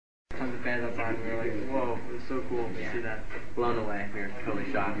fans outside, and we were like, whoa, it was so cool to see that. Blown away. We were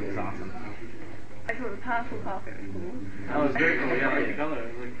totally shocked. It was awesome. I thought the purple carpet was cool. That was very cool. Yeah, I like the color.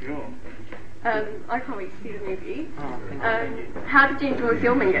 It was like cool. I can't wait to see the movie. Oh, thank you. How did you enjoy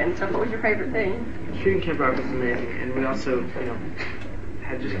filming it and stuff? What was your favourite thing? Shooting Camp Rock was amazing, and we also,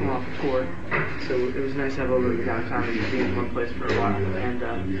 had just come off a tour, so it was nice to have a little bit of downtime and be in one place for a while, and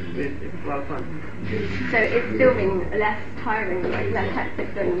it was a lot of fun. So is filming less tiring, like less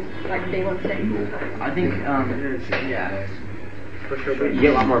hectic than like being on stage all the time? I think, yeah. For sure, but you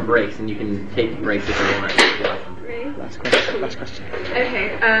get a lot more breaks, and you can take breaks if you want. It's awesome. Really? Last question.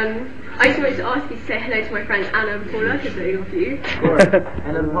 Okay, I just wanted to ask you to say hello to my friends Anna and Paula, because they love you. Sure.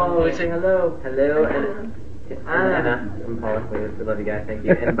 And then Paula, we say hello. Hello, and Anna and Paula, we love you guys, thank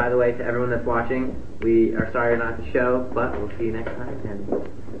you. And by the way, to everyone that's watching, we are sorry not at the show, but we'll see you next time. And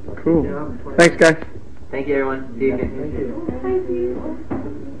Cool. Thanks, guys. thank you, everyone. See you again. Thank you. Thank you.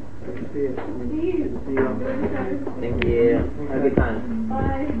 Good to see you. Good to see you. Thank you. Have a good time.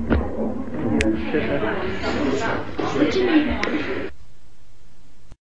 Bye. Yeah.